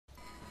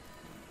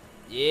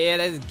Yeah,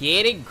 let's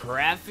get it.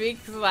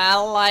 Graphics. I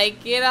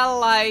like it. I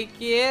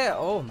like it.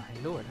 Oh my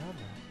lord. How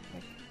the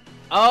heck?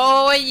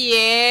 Oh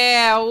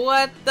yeah.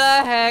 What the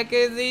heck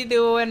is he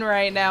doing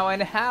right now?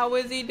 And how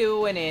is he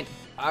doing it?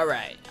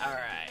 Alright.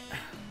 Alright.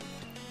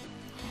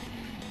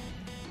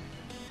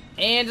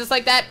 And just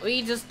like that,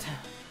 we just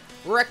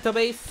wrecked the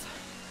base.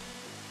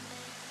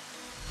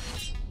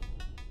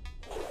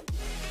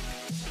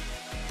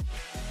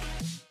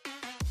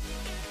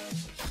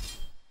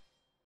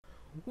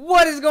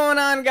 What is going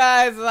on,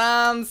 guys?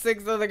 I'm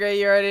Six of the Great.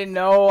 You already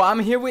know. I'm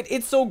here with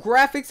It's So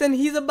Graphics, and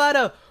he's about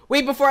to...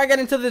 Wait, before I get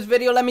into this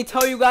video, let me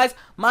tell you guys,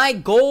 my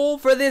goal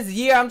for this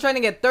year, I'm trying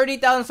to get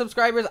 30,000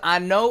 subscribers. I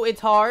know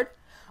it's hard,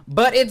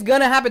 but it's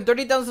gonna happen.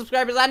 30,000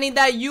 subscribers. I need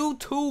that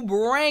YouTube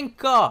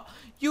rank.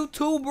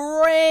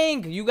 YouTube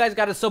rank. You guys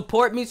gotta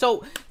support me.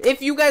 So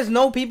if you guys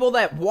know people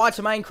that watch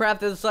Minecraft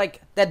that's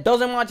like that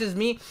doesn't watch as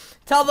me,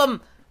 tell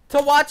them to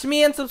watch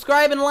me and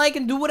subscribe and like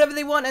and do whatever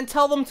they want, and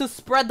tell them to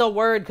spread the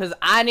word, because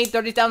I need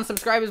 30,000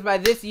 subscribers by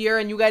this year,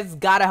 and you guys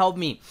gotta help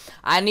me.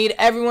 I need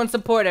everyone's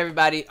support,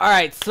 everybody.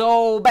 Alright,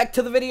 so back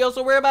to the video.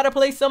 So we're about to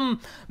play some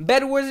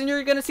Bedwars, and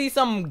you're gonna see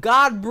some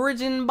god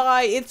bridging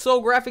by It's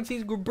So Graphics.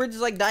 These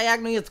bridges like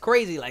diagonally. It's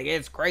crazy. Like,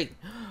 it's crazy.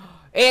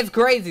 It's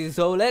crazy.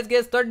 So let's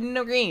get started in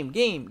the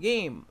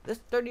game. Let's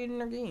start in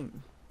the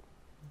game.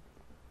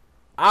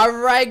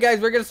 Alright, guys,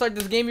 we're gonna start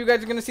this game. You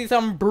guys are gonna see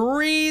some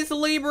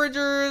breezely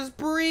bridgers. It's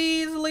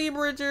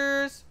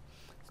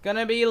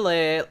gonna be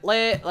lit. Come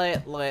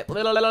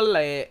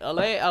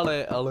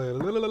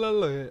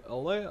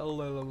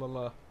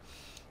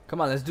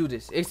on, let's do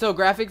this. It's So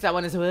Graphics, I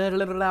wanna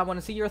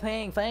see your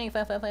thing.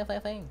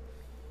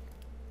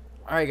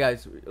 Alright,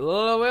 guys.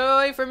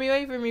 Wait for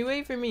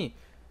me.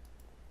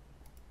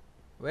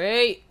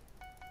 Wait.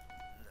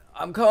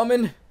 I'm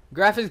coming.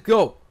 Graphics,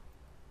 go.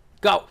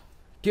 Go.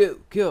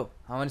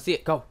 I want to see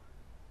it. Go.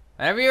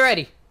 Whenever you're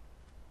ready.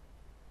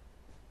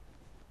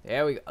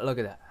 There we go. Look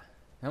at that.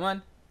 Come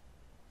on.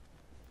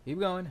 Keep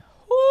going.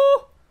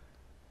 Woo!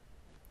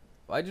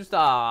 Why'd you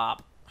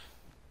stop?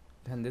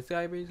 Can this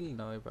guy breezy?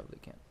 No, he probably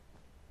can't.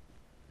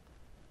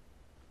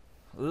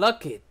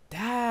 Look at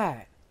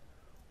that.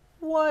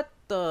 What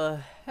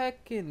the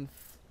heckin'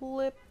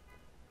 flip?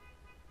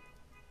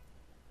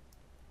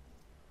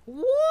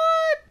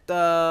 What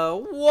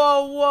the?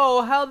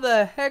 Whoa. How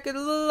the heck?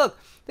 Look.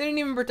 They didn't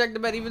even protect the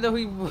bed, even though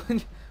he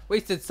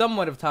wasted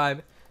somewhat of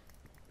time.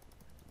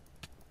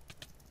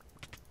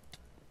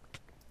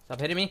 Stop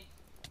hitting me.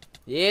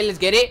 Yeah, let's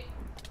get it.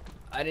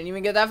 I didn't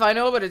even get that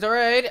final, but it's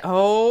alright.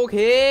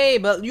 Okay,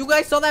 but you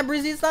guys saw that,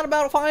 Breezy. It's not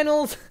about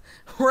finals.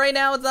 Right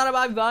now, it's not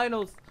about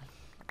finals.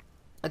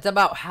 It's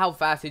about how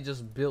fast he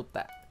just built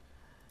that.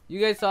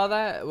 You guys saw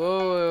that?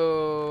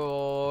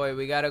 Whoa, wait,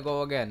 we gotta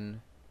go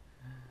again.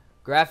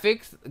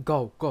 Graphics,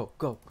 go.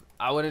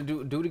 I want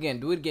to do it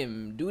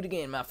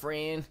again, my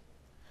friend.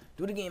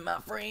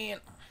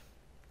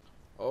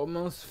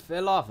 Almost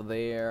fell off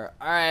there.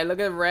 Alright, look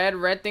at red.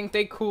 Red thinks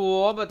they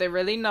cool, but they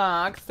really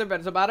not. They're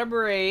about to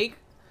break.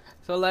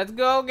 So let's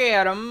go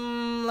get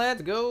them.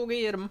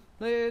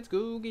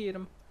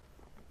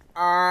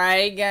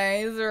 Alright,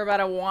 guys, we're about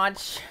to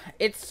watch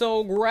It's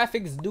So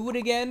Graphics do it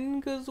again,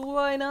 because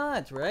why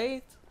not,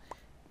 right?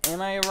 Am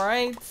I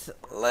right?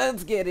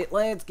 Let's get it.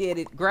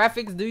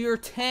 Graphics, do your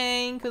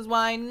thing, cause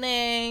why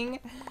nang?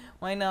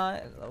 Why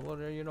not?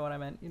 You know what I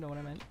meant.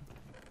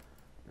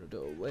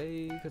 Do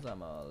away, cause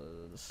I'm a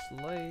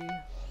slay.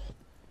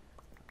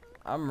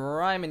 I'm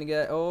rhyming to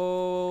get.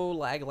 Oh,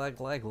 lag. Alright,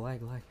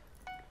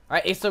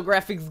 It's So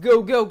Graphics,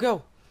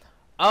 go.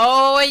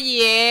 Oh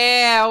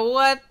yeah,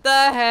 what the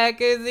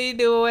heck is he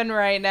doing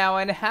right now,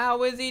 and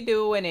how is he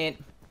doing it?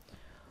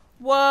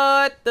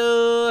 What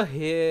the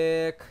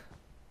heck?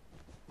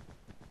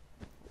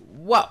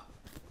 Whoa.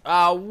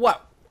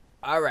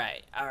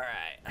 Alright.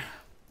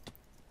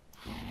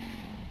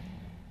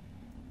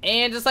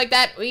 And just like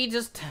that, we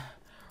just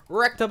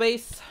wrecked a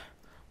base.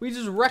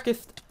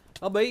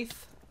 A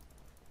base.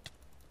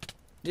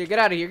 Yeah, get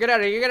out of here.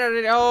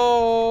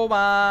 Oh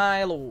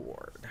my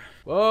lord.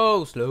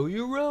 Whoa, slow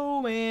your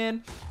roll,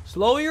 man.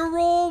 Slow your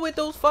roll with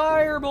those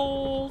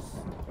fireballs.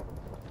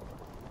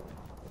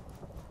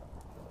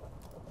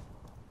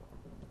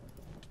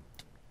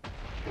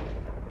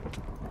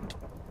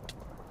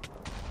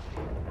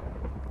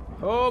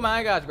 Oh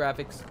my gosh,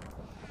 Graphics.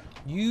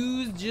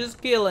 You's just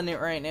killing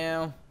it right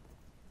now.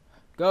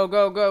 Go.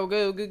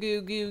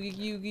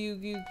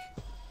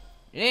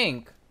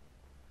 Ink.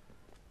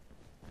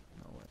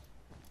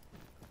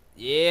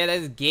 Yeah,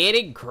 let's get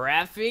it,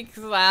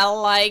 Graphics. I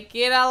like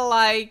it.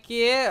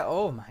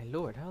 Oh my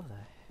lord, how the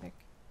heck?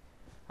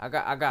 I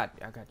got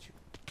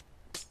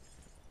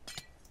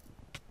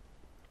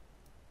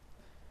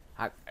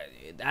you.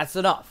 That's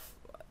enough.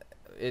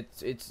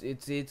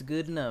 It's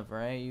good enough,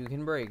 right? You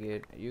can break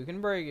it,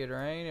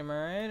 right? Am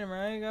I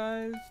right,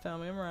 guys? Tell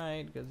me I'm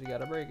right, because you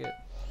gotta break it.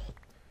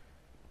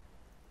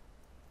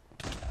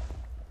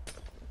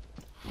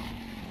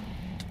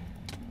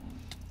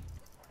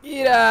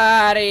 Get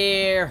out of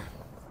here!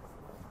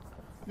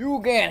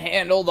 You can't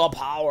handle the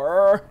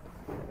power.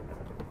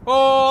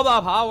 All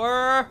the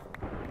power.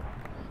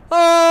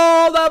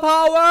 All the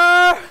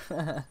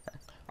power.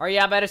 Or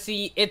yeah, I better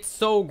see It's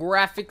So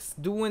Graphics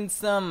doing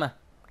some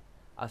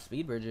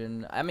speed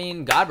bridging. I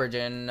mean God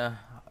bridging.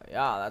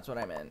 Yeah, that's what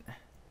I meant.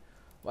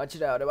 Watch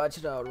it out, watch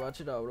it out,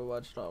 watch it out,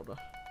 watch it out.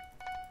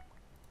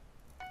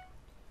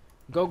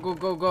 Go, go,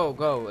 go, go,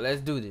 go.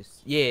 Let's do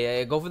this.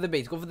 Yeah, go for the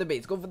base, go for the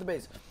base, go for the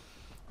base.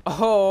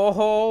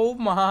 Oh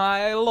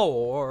my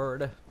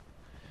lord.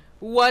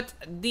 What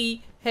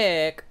the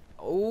heck?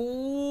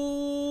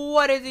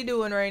 What is he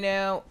doing right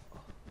now?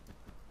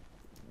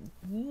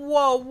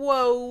 Whoa,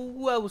 whoa,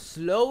 whoa.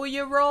 Slow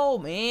your roll,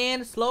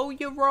 man. Slow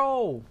your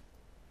roll.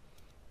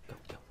 Go,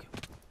 go, go.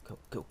 Go,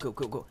 go, go,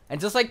 go, go. And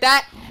just like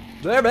that,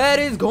 their bed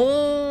is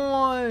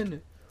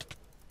gone.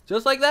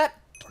 Just like that.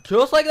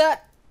 Just like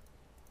that.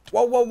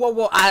 Whoa, whoa, whoa,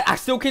 whoa. I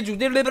still kid you.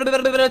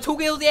 2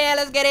 kills. Yeah,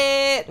 let's get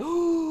it.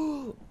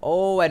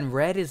 Oh, and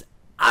red is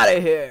out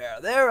of here.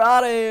 They're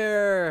out of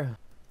here.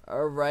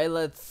 Alright,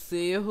 let's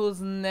see who's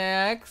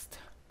next.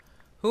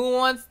 Who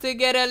wants to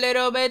get a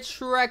little bit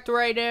shreked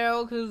right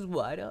now? Because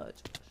why not?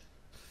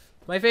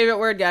 My favorite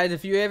word, guys,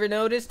 if you ever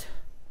noticed.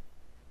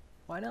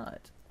 Why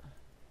not?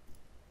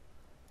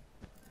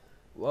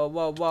 Whoa,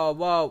 whoa, whoa,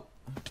 whoa.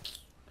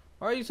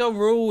 Why are you so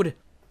rude?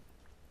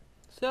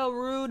 So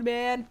rude,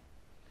 man.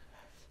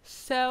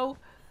 So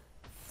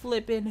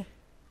flippin'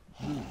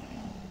 rude.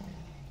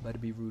 About to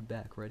be rude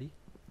back. Ready?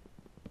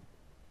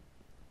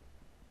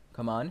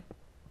 Come on.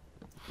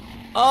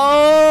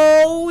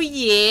 Oh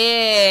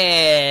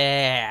yeah!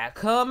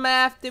 Come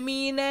after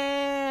me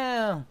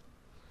now.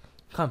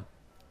 Come.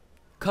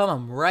 Come,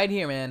 I'm right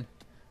here, man.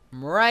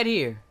 I'm right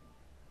here.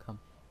 Come.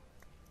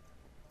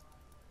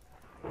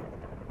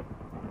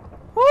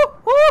 Woo,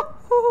 woo,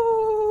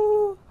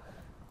 woo.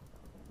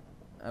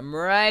 I'm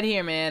right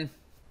here, man.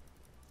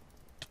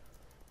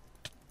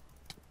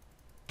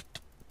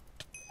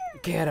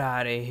 Get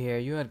out of here.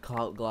 You had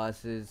clout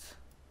glasses.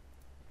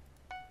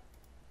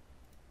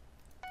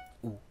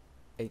 Ooh.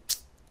 Hey.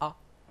 Ah.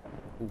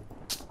 Ooh.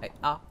 Hey.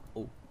 Ah.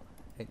 Ooh.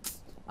 Hey.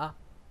 Ah.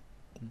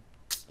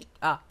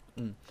 Ah.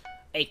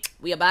 Hey.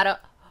 We about to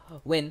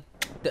win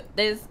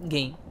this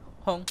game.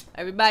 Home.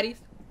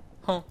 Everybody's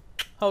home.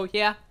 Oh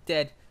yeah.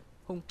 Dead.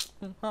 Home.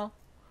 Oh.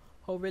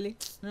 Oh really?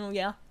 Oh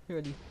yeah.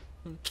 Really.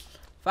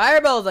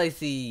 Fireballs I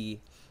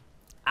see.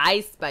 I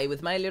spy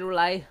with my little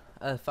eye.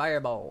 A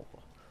fireball.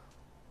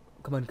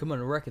 Come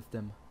on, wreck it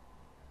them.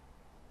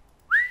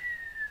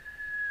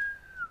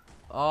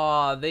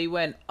 Oh, they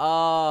went.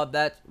 Oh,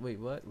 that's. Wait,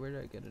 what? Where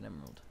did I get an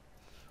emerald?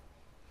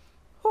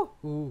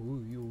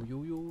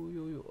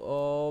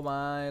 Oh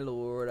my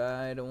lord,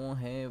 I don't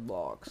have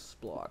blocks.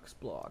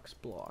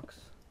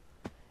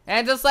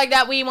 And just like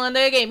that, we won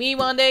the game. We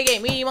won the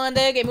game. We won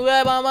the game.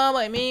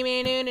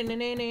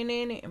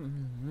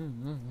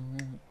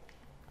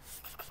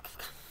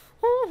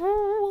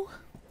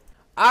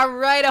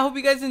 Alright, I hope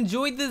you guys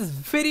enjoyed this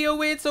video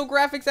with So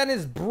Graphics and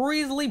his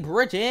Breezely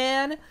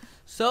Bridging.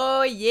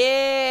 So,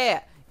 yeah.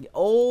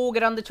 Oh,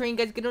 get on the train,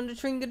 guys. Get on the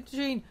train, get on the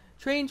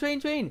train.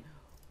 Train.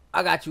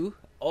 I got you.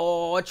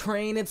 Oh,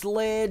 train, it's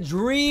lit.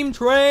 Dream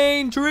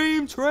train.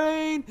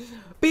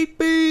 Beep,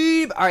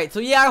 beep. Alright,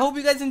 so yeah, I hope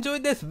you guys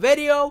enjoyed this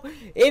video.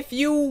 If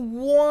you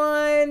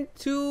want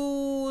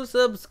to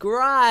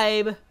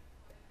subscribe,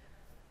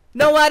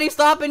 nobody's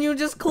stopping you.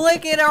 Just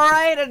click it,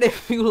 alright? And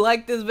if you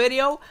like this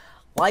video,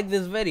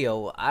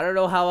 I don't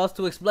know how else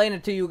to explain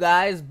it to you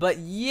guys, but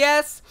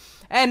yes,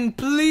 and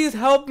please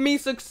help me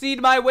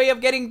succeed my way of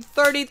getting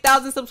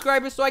 30,000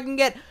 subscribers so I can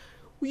get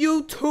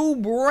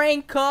YouTube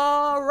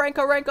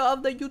ranker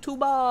of the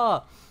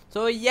YouTuber.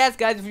 So yes,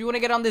 guys, if you want to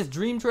get on this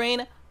dream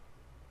train,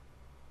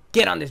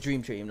 get on this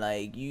dream train.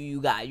 Like you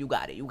got it.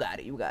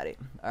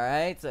 All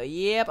right, so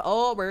yep.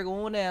 Oh, we're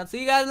going down. See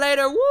you guys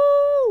later. Woo!